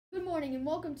morning and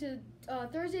welcome to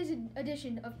Thursday's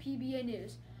edition of PBA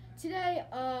News. Today,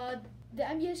 the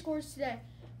NBA scores today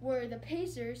were the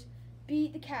Pacers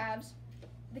beat the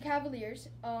Cavaliers,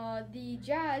 the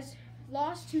Jazz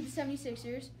lost to the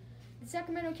 76ers, the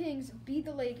Sacramento Kings beat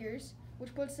the Lakers,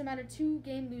 which puts them at a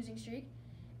 2-game losing streak,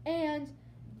 and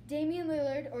Damian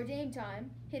Lillard, or Dame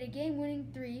Time, hit a game-winning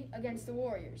 3 against the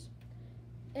Warriors.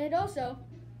 And also,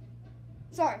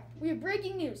 we have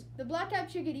breaking news. The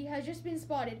black-capped chickadee has just been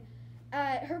spotted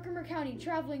at Herkimer County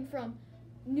traveling from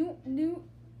Newton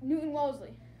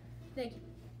Wellesley. Thank you.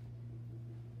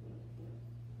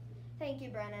 Thank you,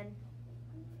 Brennan.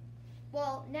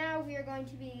 Well, now we are going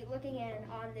to be looking in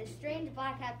on this strange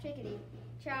black-capped chickadee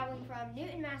traveling from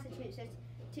Newton, Massachusetts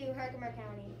to Herkimer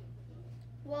County.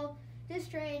 Well, this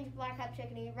strange black-capped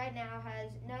chickadee right now has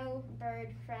no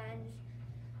bird friends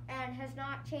and has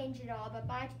not changed at all, but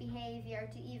by its behavior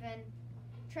to even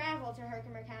travel to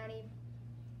Herkimer County,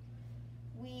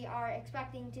 we are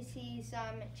expecting to see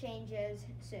some changes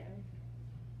soon.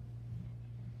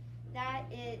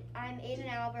 I'm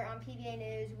Aiden Albert on PBA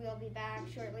News. We'll be back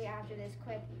shortly after this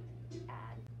quick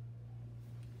ad.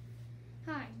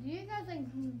 Hi, do you guys like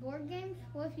board games?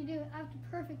 Well, if you do, I have the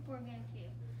perfect board game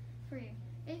for you.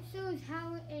 It shows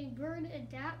how a bird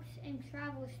adapts and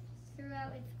travels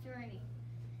throughout its journey.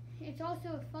 It's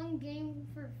also a fun game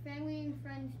for family and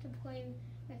friends to play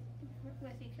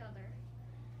with each other.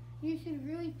 You should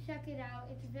really check it out.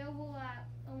 It's available at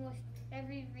almost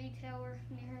every retailer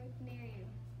near you.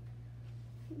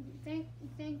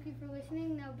 Thank you for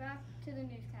listening. Now back to the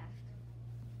newscast.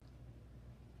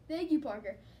 Thank you,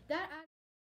 Parker. That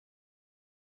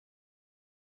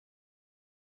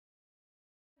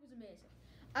was amazing.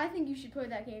 I think you should play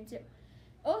that game too.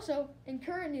 Also, in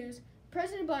current news,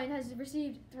 President Biden has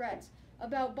received threats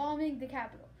about bombing the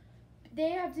Capitol. They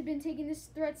have been taking this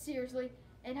threat seriously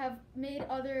and have made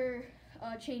other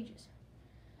changes.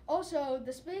 Also,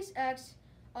 the SpaceX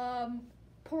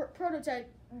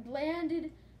prototype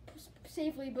landed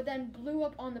safely, but then blew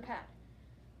up on the pad.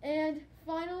 And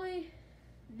finally,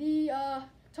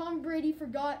 Tom Brady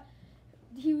forgot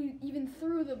he even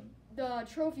threw the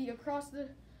trophy across to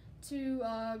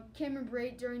Cameron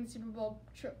Brate during the Super Bowl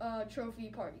trophy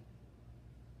party.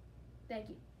 Thank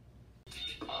you.